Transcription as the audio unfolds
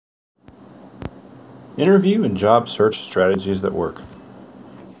Interview and job search strategies that work.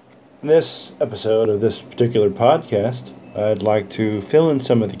 In this episode of this particular podcast, I'd like to fill in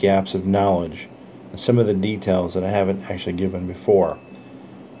some of the gaps of knowledge and some of the details that I haven't actually given before.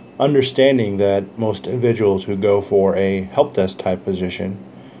 Understanding that most individuals who go for a help desk type position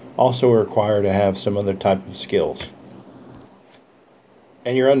also require to have some other type of skills.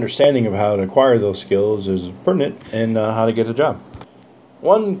 And your understanding of how to acquire those skills is pertinent in how to get a job.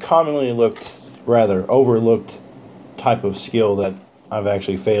 One commonly overlooked type of skill that I've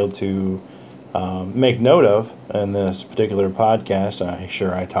actually failed to make note of in this particular podcast. I'm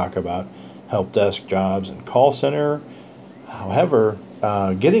sure I talk about help desk jobs and call center. However,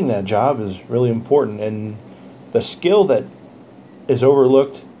 getting that job is really important, and the skill that is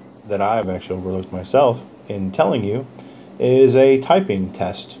overlooked, that I've actually overlooked myself in telling you, is a typing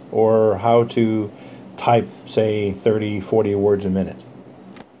test, or how to type, say, 30, 40 words a minute.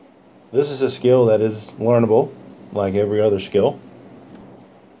 This is a skill that is learnable, like every other skill.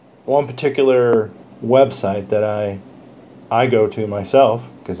 One particular website that I go to myself,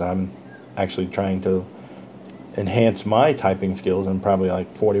 because I'm actually trying to enhance my typing skills, I'm probably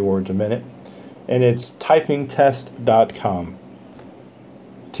like 40 words a minute, and it's typingtest.com.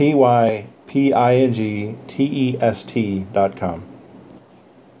 typingtest.com.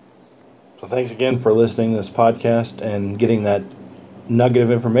 So thanks again for listening to this podcast and getting that nugget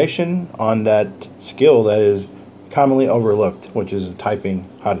of information on that skill that is commonly overlooked, which is typing,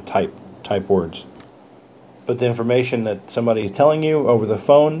 how to type words. Put the information that somebody is telling you over the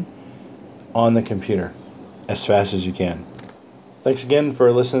phone on the computer as fast as you can. Thanks again for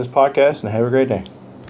listening to this podcast, and have a great day.